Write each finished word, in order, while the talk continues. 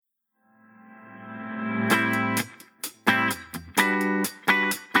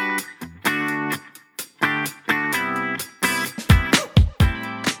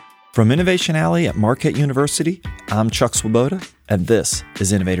From Innovation Alley at Marquette University, I'm Chuck Swoboda, and this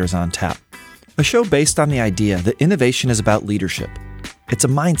is Innovators on Tap, a show based on the idea that innovation is about leadership. It's a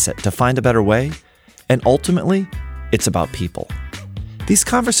mindset to find a better way, and ultimately, it's about people. These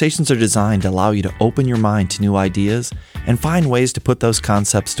conversations are designed to allow you to open your mind to new ideas and find ways to put those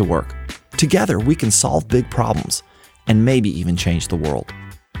concepts to work. Together, we can solve big problems and maybe even change the world.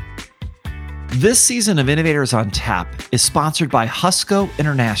 This season of Innovators on Tap is sponsored by Husco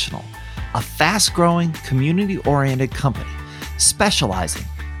International, a fast-growing, community-oriented company specializing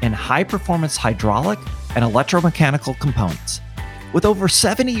in high-performance hydraulic and electromechanical components. With over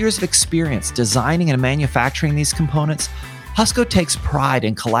 70 years of experience designing and manufacturing these components, Husco takes pride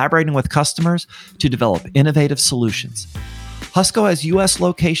in collaborating with customers to develop innovative solutions. Husco has U.S.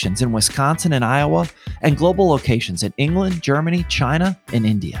 locations in Wisconsin and Iowa, and global locations in England, Germany, China, and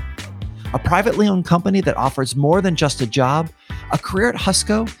India. A privately owned company that offers more than just a job, a career at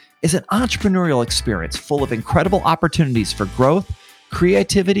Husco is an entrepreneurial experience full of incredible opportunities for growth,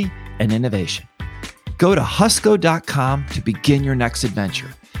 creativity, and innovation. Go to Husco.com to begin your next adventure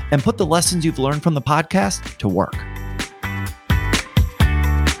and put the lessons you've learned from the podcast to work.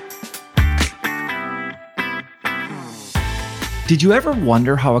 Did you ever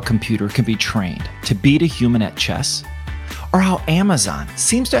wonder how a computer can be trained to beat a human at chess? Or how Amazon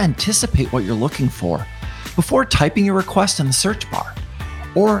seems to anticipate what you're looking for before typing your request in the search bar?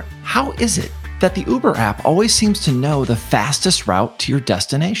 Or how is it that the Uber app always seems to know the fastest route to your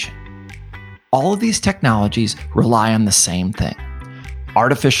destination? All of these technologies rely on the same thing: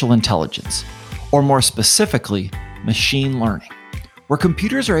 artificial intelligence, or more specifically, machine learning, where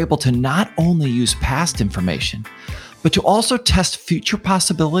computers are able to not only use past information, but to also test future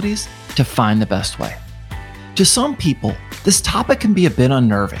possibilities to find the best way. To some people, this topic can be a bit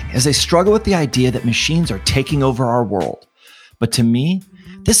unnerving as they struggle with the idea that machines are taking over our world. But to me,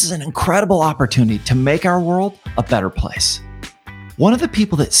 this is an incredible opportunity to make our world a better place. One of the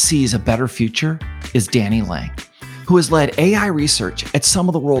people that sees a better future is Danny Lang, who has led AI research at some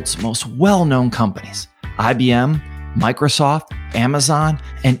of the world's most well-known companies, IBM, Microsoft, Amazon,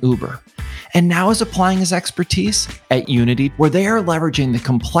 and Uber, and now is applying his expertise at Unity, where they are leveraging the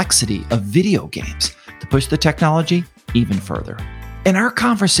complexity of video games to push the technology even further. In our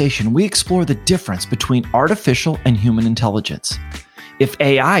conversation, we explore the difference between artificial and human intelligence, if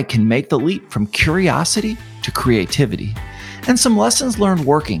AI can make the leap from curiosity to creativity, and some lessons learned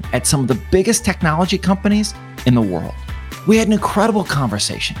working at some of the biggest technology companies in the world. We had an incredible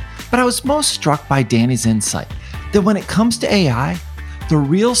conversation, but I was most struck by Danny's insight that when it comes to AI, the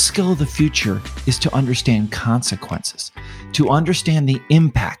real skill of the future is to understand consequences, to understand the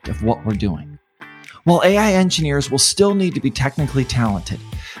impact of what we're doing. While AI engineers will still need to be technically talented,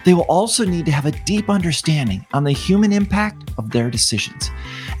 they will also need to have a deep understanding on the human impact of their decisions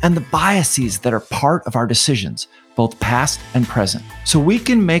and the biases that are part of our decisions, both past and present, so we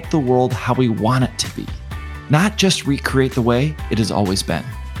can make the world how we want it to be, not just recreate the way it has always been.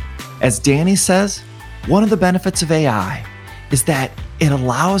 As Danny says, one of the benefits of AI is that it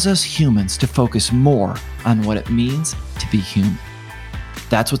allows us humans to focus more on what it means to be human.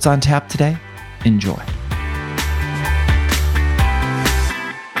 That's what's on tap today. Enjoy.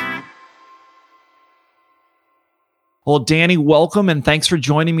 Well, Danny, welcome and thanks for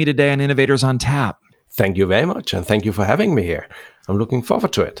joining me today on Innovators on Tap. Thank you very much, and thank you for having me here. I'm looking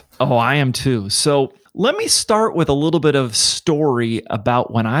forward to it. Oh, I am too. So let me start with a little bit of story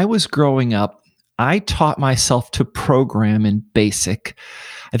about when I was growing up. I taught myself to program in BASIC.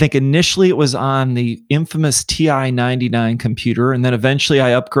 I think initially it was on the infamous TI-99 computer, and then eventually I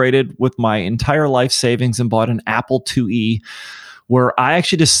upgraded with my entire life savings and bought an Apple IIe, where I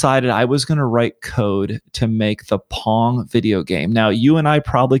actually decided I was going to write code to make the Pong video game. Now, you and I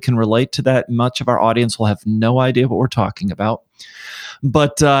probably can relate to that. Much of our audience will have no idea what we're talking about.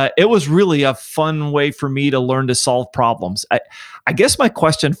 But it was really a fun way for me to learn to solve problems. I guess my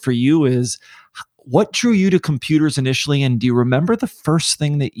question for you is, what drew you to computers initially, and do you remember the first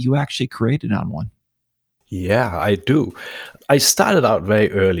thing that you actually created on one? Yeah, I do. I started out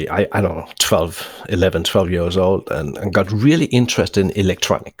very early. I don't know, 12 years old, and got really interested in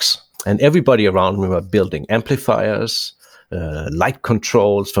electronics. And everybody around me were building amplifiers, light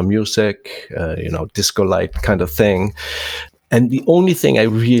controls for music, disco light kind of thing. And the only thing I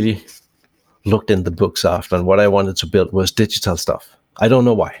really looked in the books after and what I wanted to build was digital stuff. I don't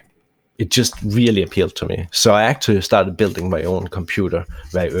know why. It just really appealed to me. So I actually started building my own computer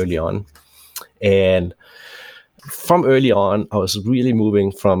very early on. And from early on, I was really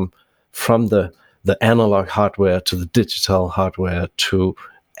moving from the analog hardware to the digital hardware to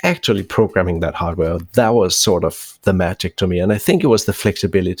actually programming that hardware, that was sort of the magic to me. And I think it was the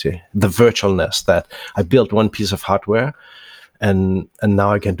flexibility, the virtualness, that I built one piece of hardware and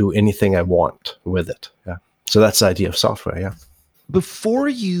now I can do anything I want with it. Yeah. So that's the idea of software. Yeah. Before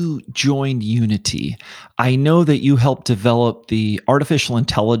you joined Unity, I know that you helped develop the artificial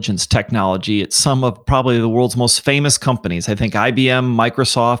intelligence technology at some of probably the world's most famous companies. I think IBM,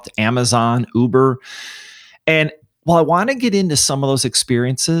 Microsoft, Amazon, Uber. And while I want to get into some of those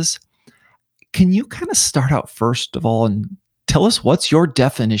experiences, can you kind of start out first of all and tell us what's your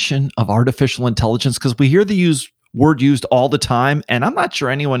definition of artificial intelligence? Because we hear the word used all the time, and I'm not sure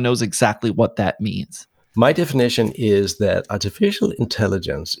anyone knows exactly what that means. My definition is that artificial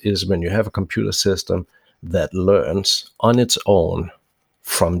intelligence is when you have a computer system that learns on its own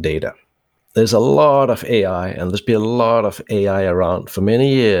from data. There's a lot of AI, and there's been a lot of AI around for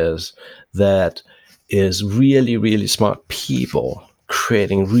many years that is really, really smart people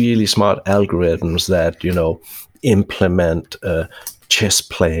creating really smart algorithms that, implement chess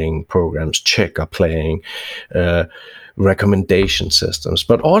playing programs, checker playing, recommendation systems.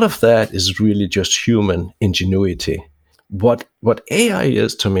 But all of that is really just human ingenuity. What AI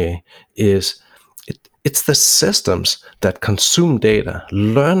is to me is it's the systems that consume data,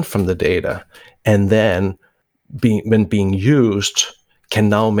 learn from the data, and then when being used can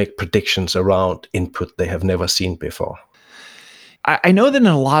now make predictions around input they have never seen before. I know that in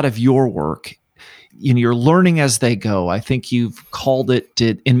a lot of your work, you're learning as they go. I think you've called it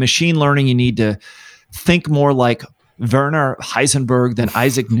in machine learning, you need to think more like Werner Heisenberg than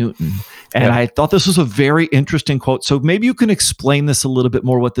Isaac Newton. And yeah. I thought this was a very interesting quote. So maybe you can explain this a little bit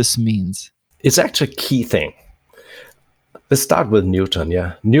more, what this means. It's actually a key thing. Let's start with Newton.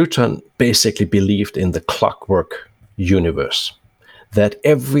 Yeah, Newton basically believed in the clockwork universe, that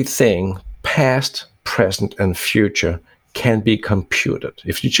everything past, present, and future can be computed.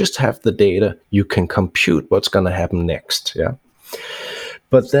 If you just have the data, you can compute what's going to happen next. Yeah,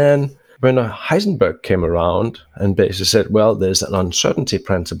 but then when Heisenberg came around and basically said, well, there's an uncertainty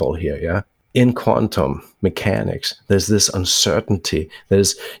principle here, yeah? In quantum mechanics, there's this uncertainty.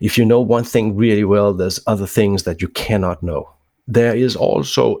 If you know one thing really well, there's other things that you cannot know. There is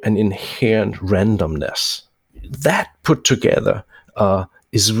also an inherent randomness. That put together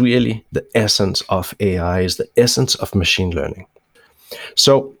is really the essence of AI, is the essence of machine learning.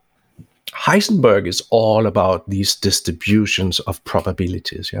 So Heisenberg is all about these distributions of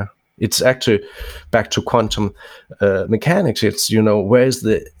probabilities, yeah? It's actually back to quantum mechanics. It's, where's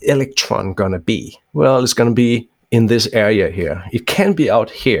the electron going to be? Well, it's going to be in this area here. It can be out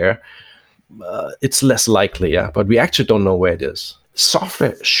here. It's less likely, yeah, but we actually don't know where it is.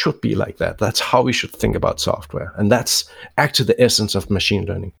 Software should be like that. That's how we should think about software. And that's actually the essence of machine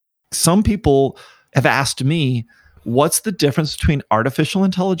learning. Some people have asked me, what's the difference between artificial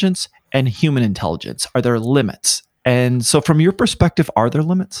intelligence and human intelligence? Are there limits? And so from your perspective, are there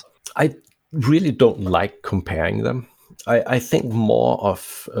limits? I really don't like comparing them. I think more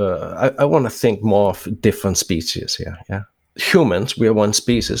of, I want to think more of different species here. Yeah, humans, we are one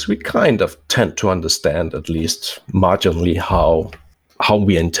species. We kind of tend to understand, at least marginally, how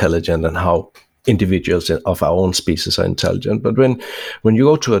we are intelligent and how individuals of our own species are intelligent. But when you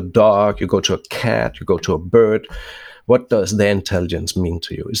go to a dog, you go to a cat, you go to a bird, what does their intelligence mean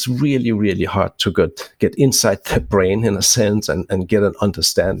to you? It's really, really hard to get inside the brain, in a sense, and get an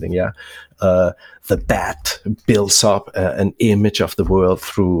understanding. Yeah, the bat builds up an image of the world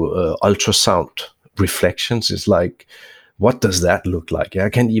through ultrasound reflections. It's like, what does that look like? Yeah,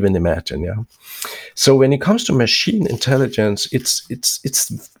 I can't even imagine. Yeah. So when it comes to machine intelligence,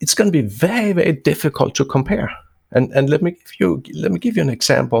 it's going to be very, very difficult to compare. And let me give you an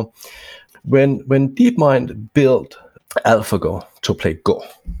example. When DeepMind built AlphaGo to play Go,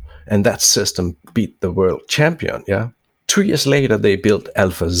 and that system beat the world champion, yeah. 2 years later, they built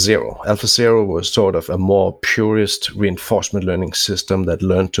AlphaZero. AlphaZero was sort of a more purist reinforcement learning system that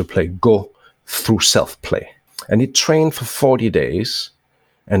learned to play Go through self-play. And it trained for 40 days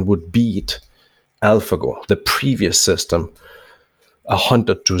and would beat AlphaGo, the previous system,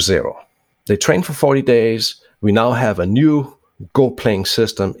 100-0. They trained for 40 days. We now have a new Go playing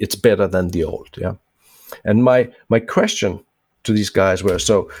system. It's better than the old, yeah. And my question to these guys were,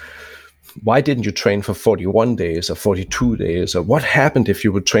 so why didn't you train for 41 days or 42 days? Or what happened if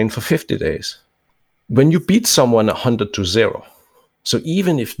you would train for 50 days? When you beat someone 100-0, so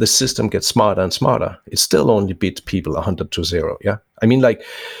even if the system gets smarter and smarter, it still only beats people 100-0, yeah? I mean, like,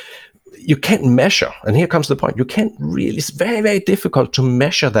 you can't measure, and here comes the point, you can't really, it's very, very difficult to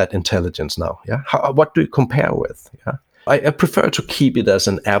measure that intelligence now, yeah? What do you compare with, yeah? I prefer to keep it as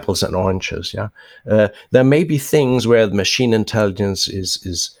an apples and oranges. Yeah, there may be things where the machine intelligence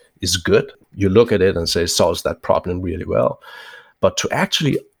is good. You look at it and say it solves that problem really well, but to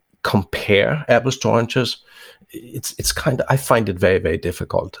actually compare apples to oranges, it's kind of, I find it very, very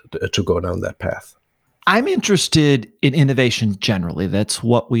difficult to go down that path. I'm interested in innovation generally. That's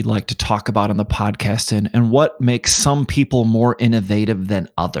what we like to talk about on the podcast, and what makes some people more innovative than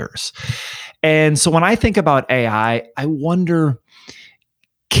others. And so when I think about AI, I wonder,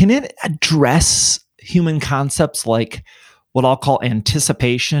 can it address human concepts like what I'll call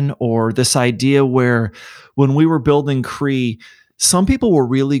anticipation, or this idea where when we were building Cree, some people were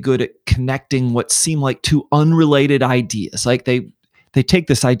really good at connecting what seemed like two unrelated ideas. Like they take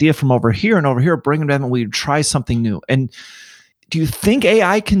this idea from over here, bring it in, and we try something new. And do you think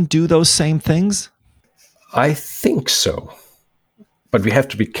AI can do those same things? I think so. But we have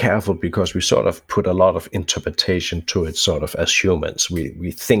to be careful because we sort of put a lot of interpretation to it, sort of as humans.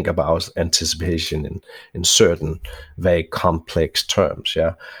 We think about anticipation in certain very complex terms,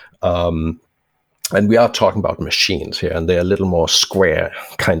 yeah. And we are talking about machines here, and they're a little more square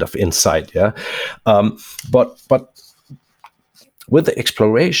kind of inside, yeah. But with the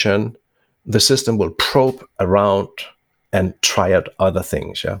exploration, the system will probe around and try out other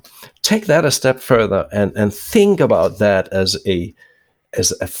things, yeah. Take that a step further and think about that as a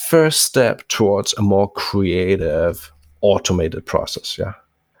first step towards a more creative, automated process, yeah?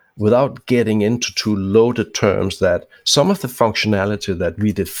 Without getting into too loaded terms, that some of the functionality that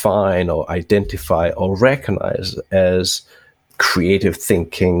we define or identify or recognize as creative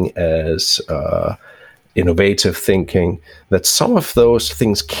thinking, as innovative thinking, that some of those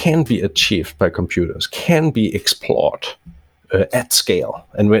things can be achieved by computers, can be explored at scale.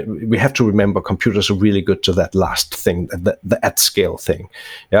 And we have to remember computers are really good to that last thing, the at scale thing.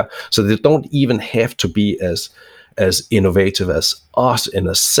 Yeah. So they don't even have to be as innovative as us in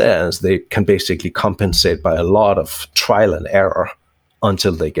a sense. They can basically compensate by a lot of trial and error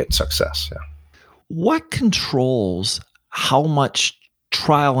until they get success. Yeah. What controls how much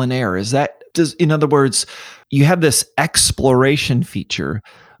trial and error? In other words, you have this exploration feature,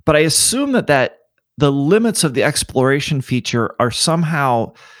 but I assume that the limits of the exploration feature are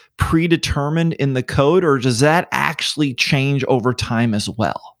somehow predetermined in the code, or does that actually change over time as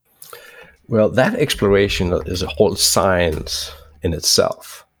well? Well, that exploration is a whole science in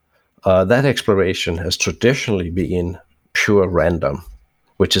itself. That exploration has traditionally been pure random,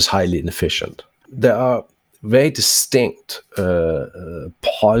 which is highly inefficient. There are very distinct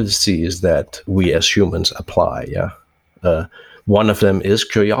policies that we as humans apply. Yeah, one of them is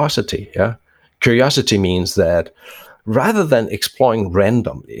curiosity. Yeah. Curiosity means that rather than exploring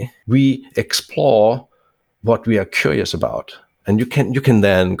randomly, we explore what we are curious about. And you can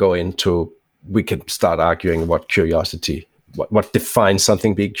then go into, we can start arguing what curiosity, what defines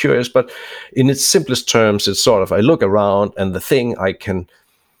something being curious. But in its simplest terms, it's sort of, I look around and the thing I can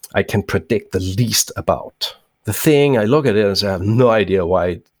predict the least about. The thing, I look at it and say, I have no idea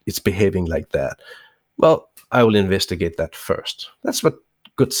why it's behaving like that. Well, I will investigate that first. That's what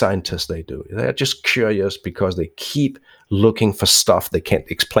good scientists, they do. They're just curious because they keep looking for stuff they can't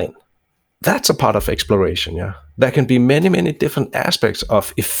explain. That's a part of exploration, yeah. There can be many, many different aspects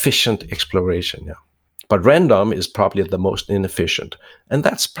of efficient exploration, yeah. But random is probably the most inefficient. And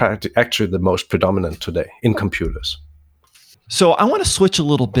that's actually the most predominant today in computers. So I want to switch a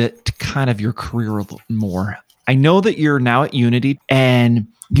little bit to kind of your career a little more. I know that you're now at Unity and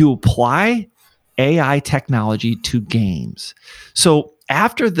you apply AI technology to games. So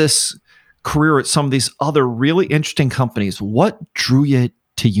after this career at some of these other really interesting companies, what drew you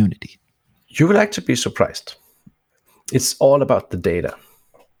to Unity? You would like to be surprised. It's all about the data.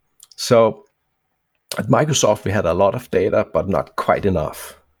 So at Microsoft, we had a lot of data, but not quite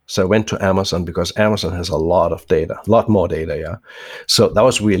enough. So I went to Amazon because Amazon has a lot of data, a lot more data, yeah. So that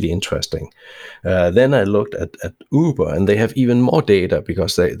was really interesting. Then I looked at Uber, and they have even more data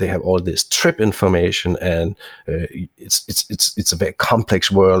because they have all this trip information, and it's a very complex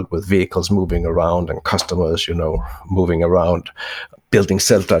world with vehicles moving around and customers, moving around. Building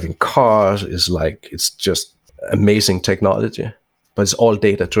self-driving cars is it's just amazing technology, but it's all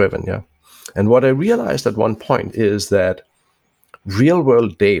data driven, yeah. And what I realized at one point is that real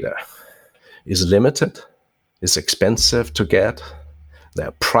world data is limited, is expensive to get. There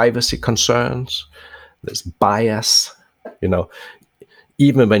are privacy concerns, there's bias.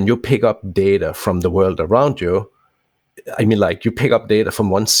 Even when you pick up data from the world around you, you pick up data from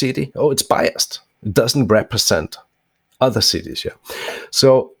one city, it's biased. It doesn't represent other cities, yeah.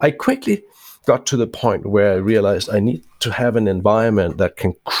 So I quickly got to the point where I realized I need to have an environment that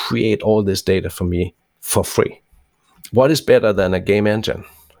can create all this data for me for free. What is better than a game engine?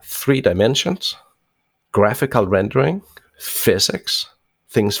 3 dimensions, graphical rendering, physics,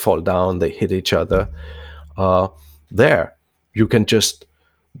 things fall down, they hit each other. There, you can just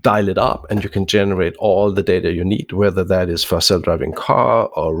dial it up and you can generate all the data you need, whether that is for a self-driving car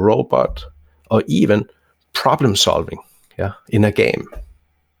or robot or even problem solving, in a game.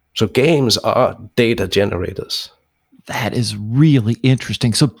 So games are data generators. That is really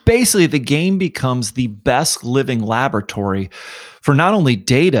interesting. So basically, the game becomes the best living laboratory for not only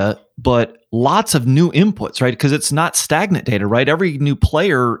data, but lots of new inputs, right? Because it's not stagnant data, right? Every new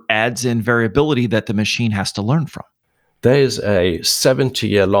player adds in variability that the machine has to learn from. There is a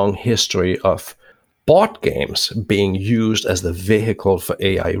 70-year-long history of board games being used as the vehicle for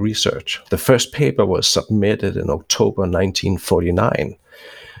AI research. The first paper was submitted in October 1949.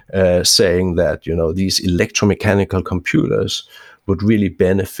 Saying that these electromechanical computers would really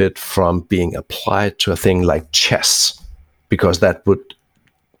benefit from being applied to a thing like chess, because that would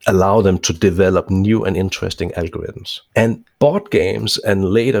allow them to develop new and interesting algorithms. And board games and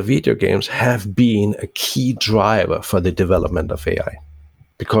later video games have been a key driver for the development of AI,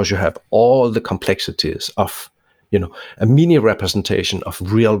 because you have all the complexities of a mini representation of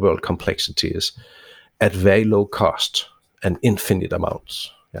real world complexities at very low cost and infinite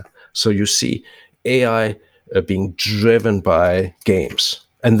amounts. So you see AI being driven by games.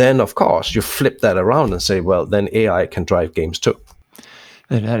 And then, of course, you flip that around and say, well, then AI can drive games too.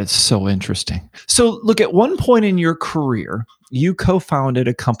 That is so interesting. So look, at one point in your career, you co-founded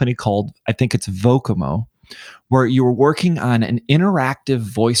a company called, I think it's Vocomo, where you were working on an interactive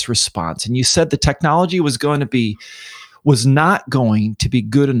voice response. And you said the technology was not going to be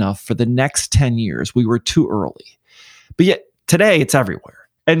good enough for the next 10 years. We were too early. But yet today it's everywhere.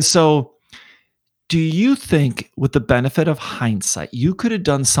 And so do you think, with the benefit of hindsight, you could have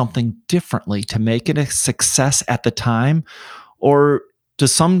done something differently to make it a success at the time? Or do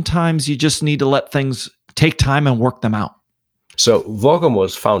sometimes you just need to let things take time and work them out? So Vocomo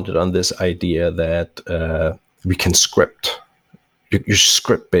was founded on this idea that we can script. You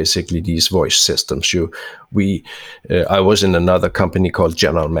script basically these voice systems. I was in another company called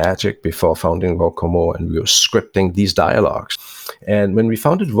General Magic before founding Vocomo, and we were scripting these dialogues. And when we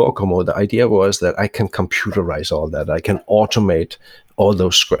founded Vocomo, the idea was that I can computerize all that. I can automate all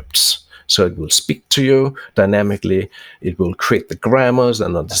those scripts. So it will speak to you dynamically. It will create the grammars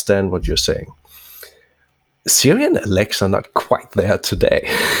and understand what you're saying. Siri and Alexa are not quite there today.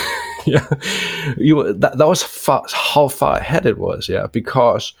 That was how far ahead it was,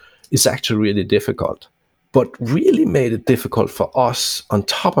 because it's actually really difficult. But really made it difficult for us on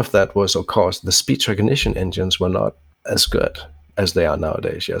top of that was, of course, the speech recognition engines were not as good as they are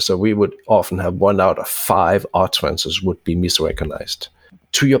nowadays. So we would often have 1 out of 5 utterances would be misrecognized.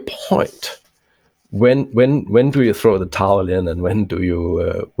 To your point, when do you throw the towel in, and when do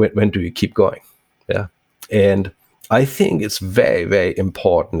you keep going? And I think it's very, very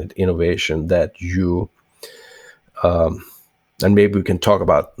important in innovation that you, and maybe we can talk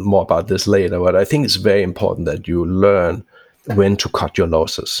more about this later, but I think it's very important that you learn when to cut your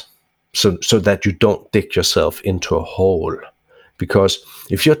losses so that you don't dig yourself into a hole. Because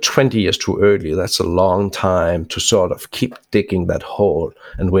if you're 20 years too early, that's a long time to sort of keep digging that hole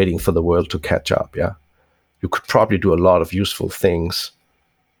and waiting for the world to catch up, You could probably do a lot of useful things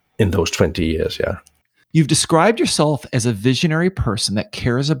in those 20 years, You've described yourself as a visionary person that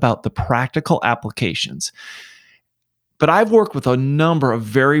cares about the practical applications. But I've worked with a number of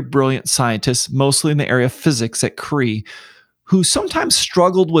very brilliant scientists, mostly in the area of physics at Cree, who sometimes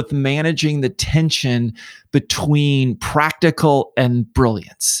struggled with managing the tension between practical and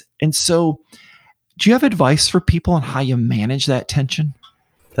brilliance. And so, do you have advice for people on how you manage that tension?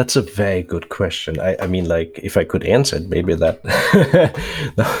 That's a very good question. I mean, like, if I could answer it, maybe that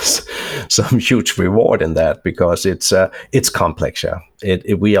was some huge reward in that, because it's complex.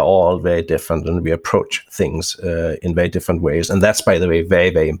 We are all very different, and we approach things in very different ways. And that's, by the way, very,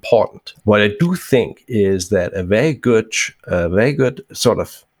 very important. What I do think is that a very good sort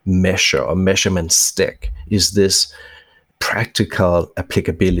of measure or measurement stick is this practical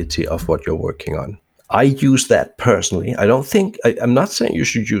applicability of what you're working on. I use that personally. I'm not saying you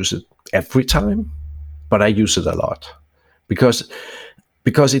should use it every time, but I use it a lot because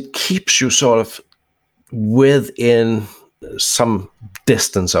it keeps you sort of within some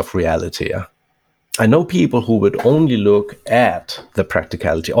distance of reality. I know people who would only look at the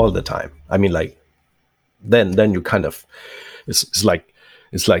practicality all the time. I mean, like, then you kind of, it's like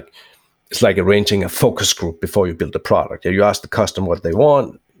arranging a focus group before you build a product. You ask the customer what they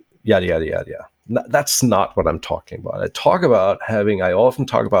want, yada, yada, yada, yada. That's not what I'm talking about. I often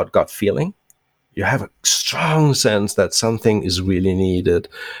talk about gut feeling. You have a strong sense that something is really needed.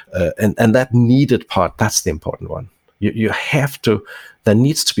 And that needed part, that's the important one. You have to, there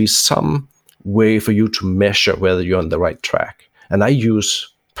needs to be some way for you to measure whether you're on the right track. And I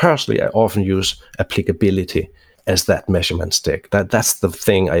often use applicability as that measurement stick. That's the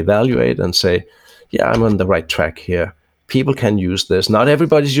thing I evaluate and say, yeah, I'm on the right track here. People can use this. Not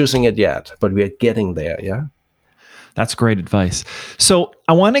everybody's using it yet, but we are getting there, yeah? That's great advice. So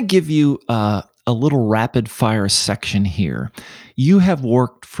I want to give you a little rapid fire section here. You have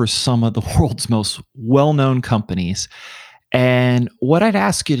worked for some of the world's most well-known companies. And what I'd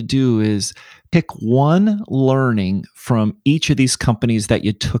ask you to do is pick one learning from each of these companies that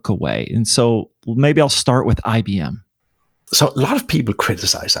you took away. And so maybe I'll start with IBM. So a lot of people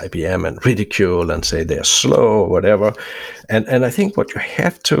criticize IBM and ridicule and say they're slow or whatever. And I think what you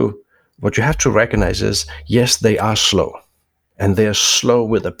have to recognize is, yes, they are slow. And they're slow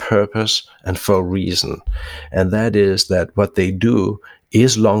with a purpose and for a reason. And that is that what they do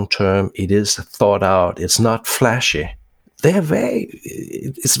is long-term, it is thought out, it's not flashy.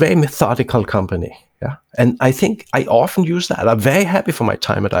 It's a very methodical company. Yeah. And I think I often use that. I'm very happy for my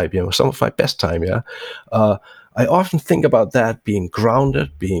time at IBM, some of my best time. Yeah. I often think about that being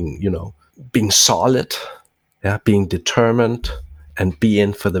grounded, being solid, yeah, being determined, and be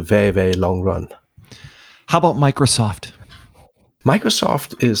in for the very, very long run. How about Microsoft?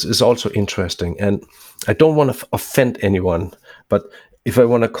 Microsoft is also interesting, and I don't want to offend anyone, but if I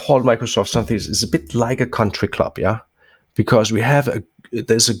want to call Microsoft something, it's a bit like a country club, yeah, because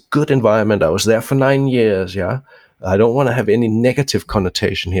there's a good environment. I was there for 9 years, yeah. I don't want to have any negative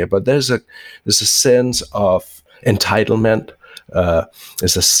connotation here, but there's a sense of entitlement.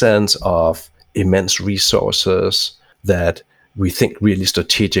 There's a sense of immense resources that we think really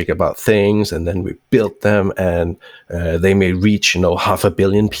strategic about things, and then we build them, and they may reach 500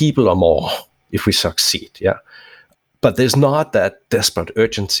 million people or more if we succeed. Yeah, but there's not that desperate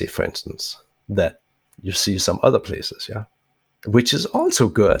urgency, for instance, that you see some other places. Yeah, which is also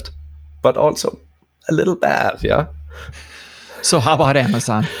good, but also a little bad. Yeah. So how about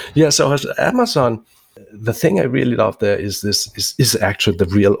Amazon? Yeah. So as Amazon, the thing I really love there is actually the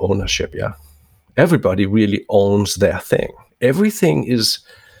real ownership. Yeah, everybody really owns their thing. Everything is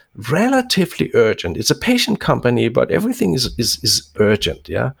relatively urgent. It's a patient company, but everything is urgent.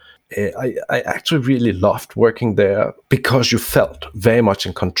 Yeah, I actually really loved working there because you felt very much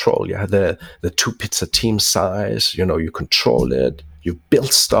in control. Yeah, the 2-pizza team size. You control it. You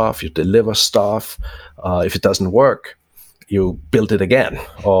build stuff. You deliver stuff. If it doesn't work, you build it again,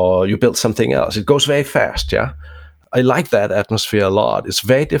 or you build something else. It goes very fast. Yeah, I like that atmosphere a lot. It's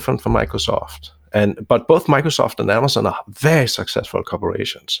very different from Microsoft. But both Microsoft and Amazon are very successful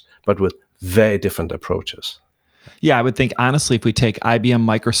corporations, but with very different approaches. Yeah, I would think, honestly, if we take IBM,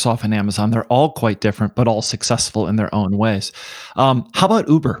 Microsoft, and Amazon, they're all quite different, but all successful in their own ways. How about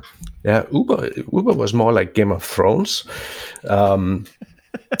Uber? Yeah, Uber was more like Game of Thrones. A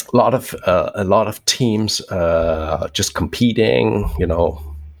lot of teams just competing.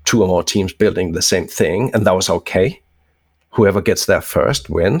 2 or more teams building the same thing, and that was okay. Whoever gets there first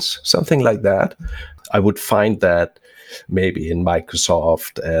wins, something like that. I would find that maybe in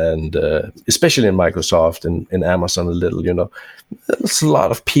Microsoft, and especially in Microsoft and in Amazon a little, there's a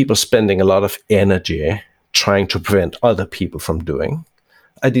lot of people spending a lot of energy trying to prevent other people from doing.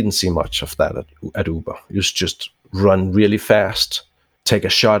 I didn't see much of that at Uber. You just run really fast, take a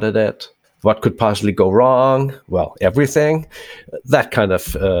shot at it. What could possibly go wrong? Well, everything. That kind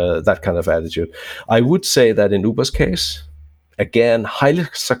of attitude. I would say that in Uber's case, again, highly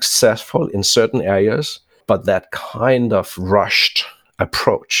successful in certain areas, but that kind of rushed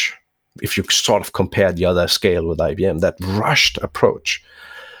approach, if you sort of compare the other scale with IBM, that rushed approach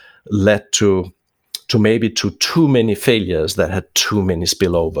led to maybe too many failures that had too many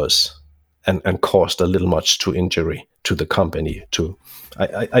spillovers and caused a little much too injury to the company.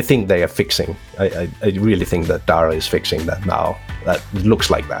 I think they are fixing. I really think that Dara is fixing that now. That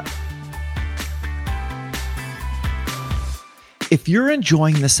looks like that. If you're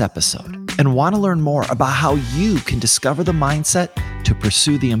enjoying this episode and want to learn more about how you can discover the mindset to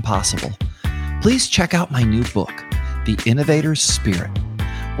pursue the impossible, please check out my new book, The Innovator's Spirit,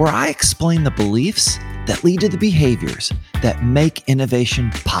 where I explain the beliefs that lead to the behaviors that make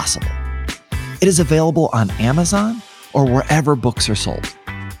innovation possible. It is available on Amazon or wherever books are sold.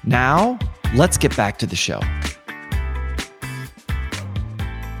 Now, let's get back to the show.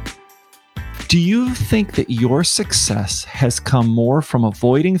 Do you think that your success has come more from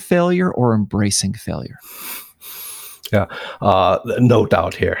avoiding failure or embracing failure? Yeah, no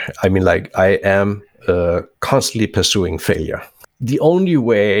doubt here. I mean, I am constantly pursuing failure. the only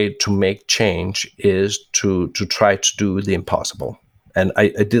way to make change is to try to do the impossible. And I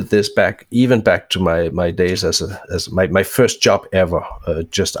did this back to my days as my first job ever,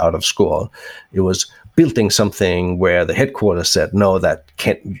 just out of school. It was building something where the headquarters said, no,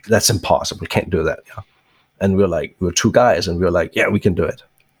 that's impossible, can't do that. Yeah. And we were two guys, and we were like, yeah, we can do it.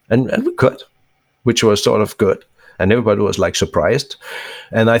 And we could, which was sort of good. And everybody was like surprised.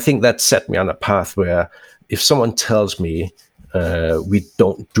 And I think that set me on a path where if someone tells me, we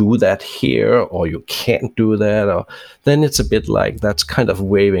don't do that here, or you can't do that, then it's a bit like that's kind of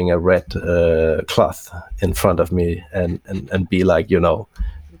waving a red cloth in front of me and be like,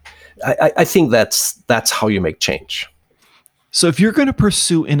 I think that's how you make change. So if you're going to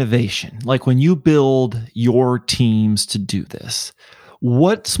pursue innovation, like when you build your teams to do this,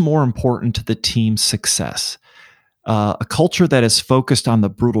 what's more important to the team's success? A culture that is focused on the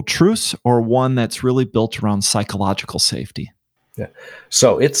brutal truths, or one that's really built around psychological safety? Yeah.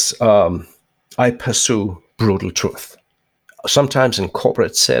 So it's, I pursue brutal truth. Sometimes in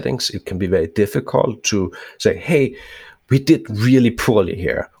corporate settings, it can be very difficult to say, hey, we did really poorly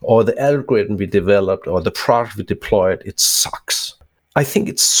here, or the algorithm we developed or the product we deployed, it sucks. I think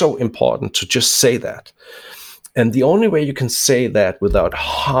it's so important to just say that. And the only way you can say that without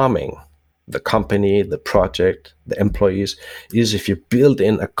harming the company, the project, the employees, is if you build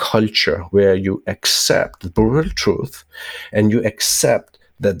in a culture where you accept the brutal truth and you accept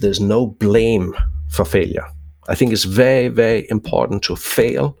that there's no blame for failure. I think it's very, very important to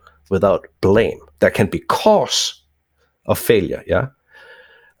fail without blame. There can be cause of failure, yeah,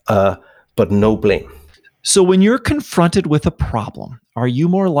 but no blame. So when you're confronted with a problem, are you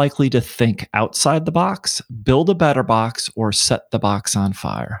more likely to think outside the box, build a better box, or set the box on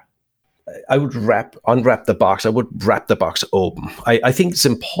fire? I would unwrap the box. I would wrap the box open. I think it's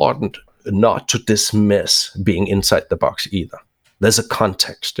important not to dismiss being inside the box either. There's a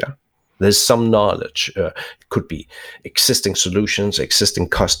context, yeah. There's some knowledge. It could be existing solutions, existing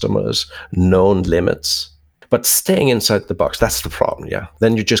customers, known limits. But staying inside the box, that's the problem, yeah?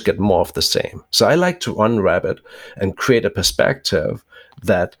 Then you just get more of the same. So I like to unwrap it and create a perspective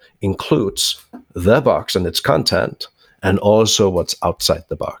that includes the box and its content, and also what's outside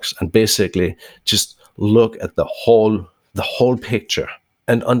the box. And basically just look at the whole picture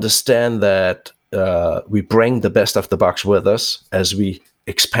and understand that we bring the best of the box with us as we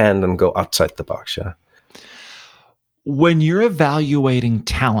expand and go outside the box, yeah? When you're evaluating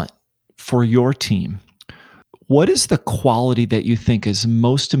talent for your team, what is the quality that you think is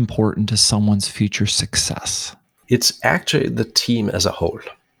most important to someone's future success? It's actually the team as a whole.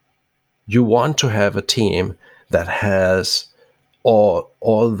 You want to have a team that has all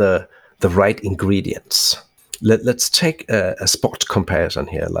the right ingredients. Let's take a sport comparison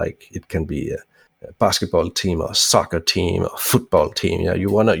here. Like it can be a basketball team or a soccer team or a football team. Yeah, you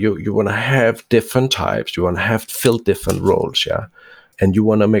wanna have different types. You wanna fill different roles. Yeah. And you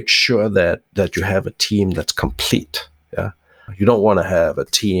want to make sure that you have a team that's complete. Yeah, you don't want to have a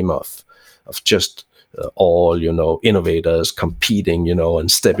team of just all innovators competing,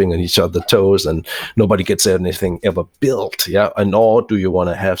 and stepping on each other's toes, and nobody gets anything ever built. Yeah, and nor do you want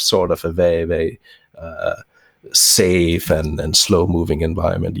to have sort of a very, very safe and slow moving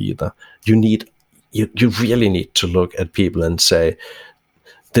environment either. You really need to look at people and say,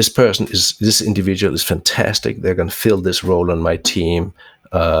 this individual is fantastic. They're going to fill this role on my team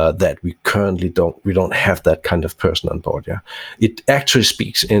that we currently don't have that kind of person on board. Yeah, it actually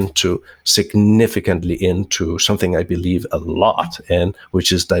speaks significantly into something I believe a lot in,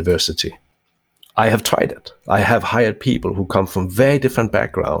 which is diversity. I have tried it. I have hired people who come from very different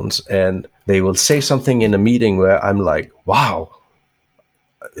backgrounds, and they will say something in a meeting where I'm like, wow,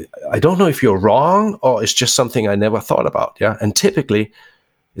 I don't know if you're wrong or it's just something I never thought about. Yeah, and typically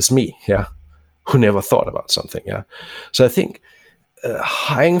it's me, yeah, who never thought about something, yeah. So I think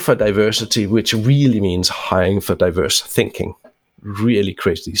hiring for diversity, which really means hiring for diverse thinking, really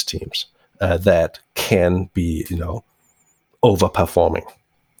creates these teams that can be, overperforming.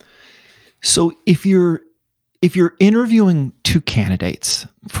 So if you're interviewing two candidates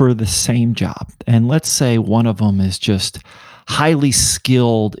for the same job, and let's say one of them is just highly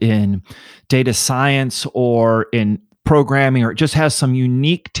skilled in data science or in programming, or it just has some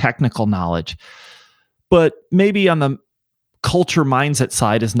unique technical knowledge, but maybe on the culture mindset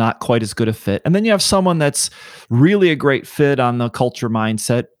side is not quite as good a fit. And then you have someone that's really a great fit on the culture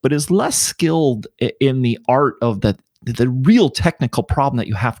mindset, but is less skilled in the art of the real technical problem that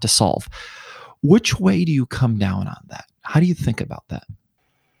you have to solve. Which way do you come down on that? How do you think about that?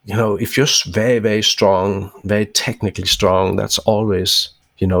 If you're very, very strong, very technically strong, that's always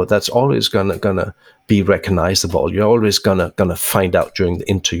That's always gonna be recognizable. You're always gonna find out during the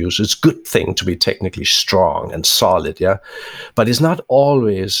interviews. It's a good thing to be technically strong and solid, yeah, but it's not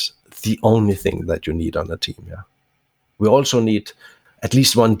always the only thing that you need on a team, yeah. We also need at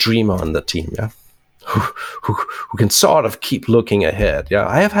least one dreamer on the team, yeah, who can sort of keep looking ahead, yeah.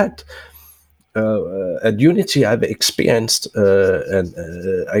 I have had at Unity, I've experienced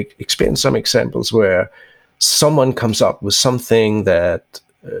I experienced some examples where someone comes up with something that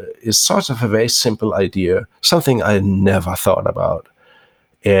is sort of a very simple idea, something I never thought about.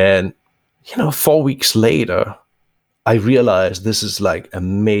 And, 4 weeks later, I realized this is like a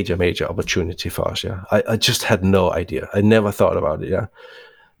major, major opportunity for us. Yeah. I just had no idea. I never thought about it. Yeah.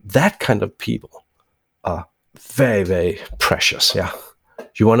 That kind of people are very, very precious. Yeah.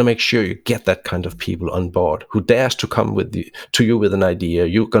 You want to make sure you get that kind of people on board who dares to come to you with an idea.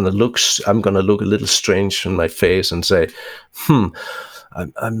 I'm going to look a little strange in my face and say,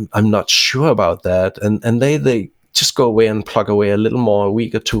 I'm not sure about that. And they just go away and plug away a little more, a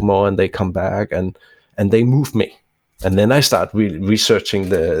week or two more, and they come back and they move me. And then I start researching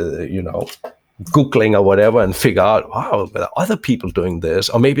Googling or whatever and figure out, wow, there are other people doing this,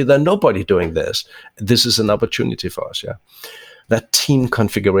 or maybe there's nobody doing this. This is an opportunity for us, yeah. That team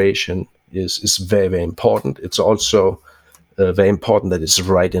configuration is very, very important. It's also very important that it's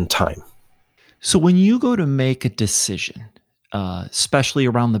right in time. So when you go to make a decision, especially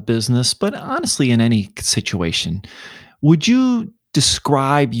around the business, but honestly in any situation, would you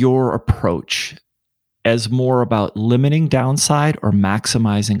describe your approach as more about limiting downside or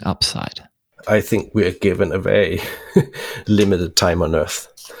maximizing upside? I think we're given a very limited time on Earth.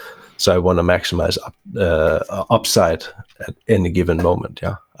 So I want to maximize upside at any given moment.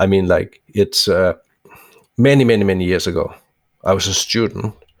 Yeah, I mean, like it's many, many, many years ago. I was a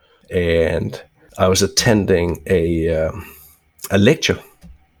student and I was attending a lecture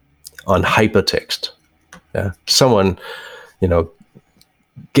on hypertext. Yeah, someone,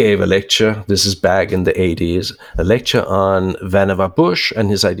 gave a lecture. This is back in the 80s. A lecture on Vannevar Bush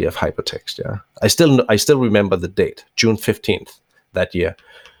and his idea of hypertext. Yeah, I still remember the date, June 15th that year.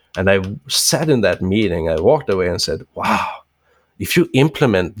 And I sat in that meeting, I walked away and said, wow, if you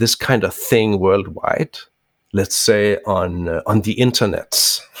implement this kind of thing worldwide, let's say on the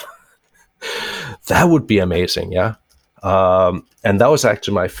internets, that would be amazing, yeah? And that was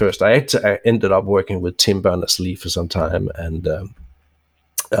actually my first. I ended up working with Tim Berners-Lee for some time, and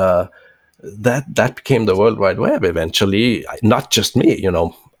that became the World Wide Web eventually. Not just me,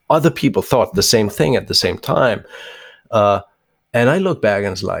 other people thought the same thing at the same time. And I look back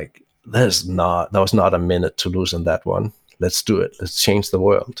and it's like, there was not a minute to lose in that one. Let's do it. Let's change the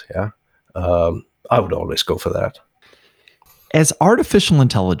world. Yeah. I would always go for that. As artificial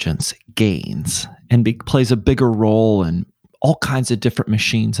intelligence gains and plays a bigger role in all kinds of different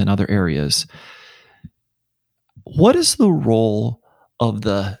machines and other areas, what is the role of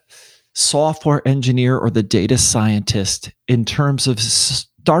the software engineer or the data scientist in terms of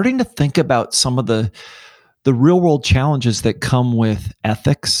starting to think about some of the real world challenges that come with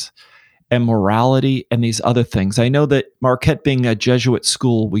ethics and morality and these other things? I know that Marquette being a Jesuit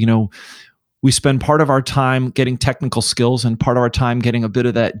school, we spend part of our time getting technical skills and part of our time getting a bit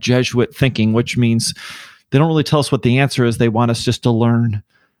of that Jesuit thinking, which means they don't really tell us what the answer is. They want us just to learn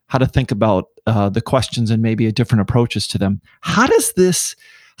how to think about the questions and maybe different approaches to them. How does this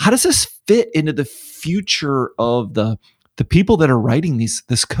fit into the future of the people that are writing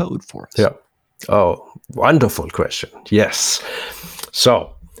this code for us? Yeah. Oh, wonderful question. Yes.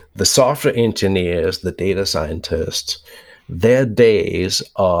 So the software engineers, the data scientists, their days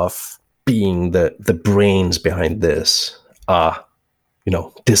of being the brains behind this are,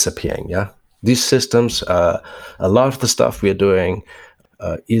 disappearing. Yeah. These systems, a lot of the stuff we're doing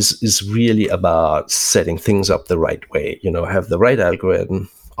is really about setting things up the right way, have the right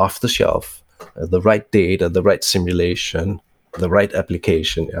algorithm off the shelf, the right data, the right simulation, the right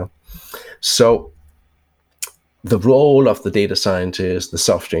application. Yeah. So the role of the data scientist, the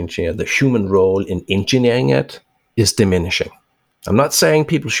software engineer, the human role in engineering it is diminishing. I'm not saying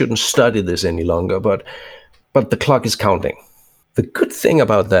people shouldn't study this any longer, but the clock is counting. The good thing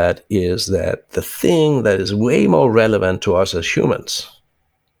about that is that the thing that is way more relevant to us as humans,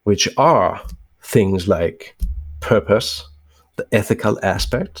 which are things like purpose, the ethical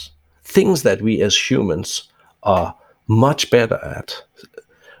aspects, things that we as humans are much better at,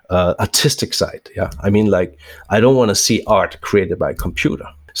 artistic side. Yeah, I mean, like, I don't want to see art created by a computer.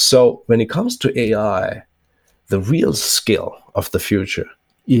 So when it comes to AI, the real skill of the future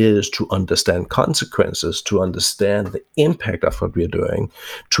is to understand consequences, to understand the impact of what we're doing,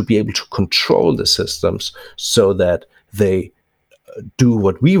 to be able to control the systems so that they do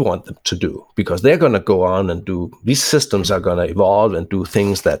what we want them to do, because they're going to go on and these systems are going to evolve and do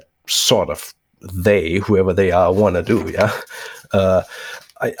things that sort of whoever they are, want to do. Yeah.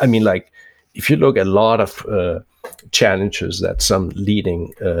 I mean, like, if you look at a lot of challenges that some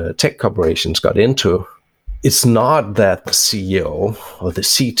leading tech corporations got into, it's not that the CEO or the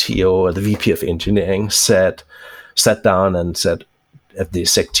CTO or the VP of engineering sat down and said at the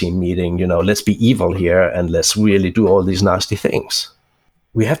exec team meeting, let's be evil here and let's really do all these nasty things.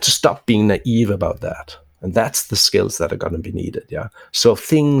 We have to stop being naive about that. And that's the skills that are going to be needed. Yeah. So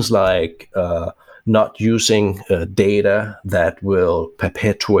things like not using data that will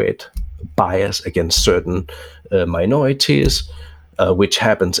perpetuate bias against certain minorities, which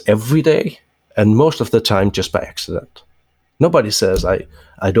happens every day, and most of the time just by accident. Nobody says,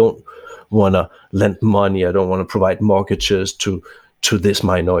 I don't want to lend money, I don't want to provide mortgages to this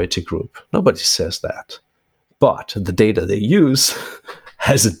minority group. Nobody says that. But the data they use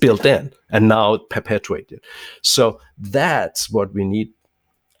has it built in and now perpetuated. So that's what we need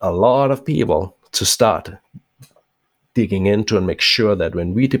a lot of people to start digging into and make sure that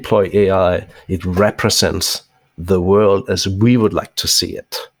when we deploy AI, it represents the world as we would like to see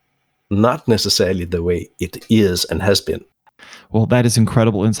it, not necessarily the way it is and has been. Well, that is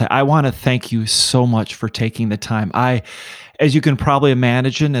incredible insight. I want to thank you so much for taking the time. As you can probably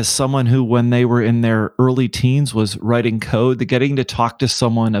imagine, as someone who, when they were in their early teens, was writing code, getting to talk to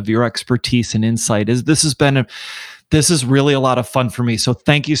someone of your expertise and insight this is really a lot of fun for me. So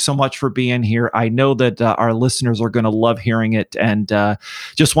thank you so much for being here. I know that our listeners are going to love hearing it, and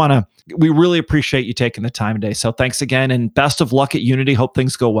we really appreciate you taking the time today. So thanks again, and best of luck at Unity. Hope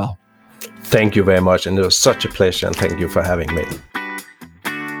things go well. Thank you very much. And it was such a pleasure. And thank you for having me.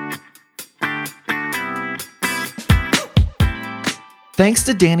 Thanks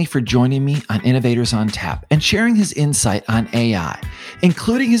to Danny for joining me on Innovators on Tap and sharing his insight on AI,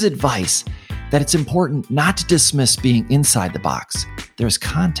 including his advice that it's important not to dismiss being inside the box. There's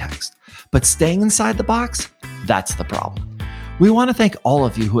context, but staying inside the box, that's the problem. We want to thank all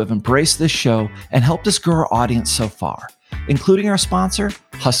of you who have embraced this show and helped us grow our audience so far, including our sponsor,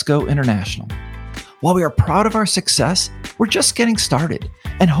 Husco International. While we are proud of our success, we're just getting started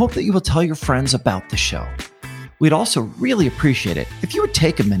and hope that you will tell your friends about the show. We'd also really appreciate it if you would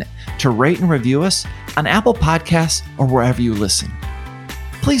take a minute to rate and review us on Apple Podcasts or wherever you listen.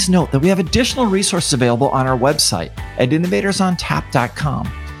 Please note that we have additional resources available on our website at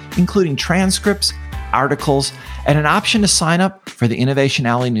innovatorsontap.com, including transcripts, articles, and an option to sign up for the Innovation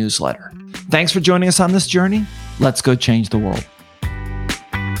Alley newsletter. Thanks for joining us on this journey. Let's go change the world.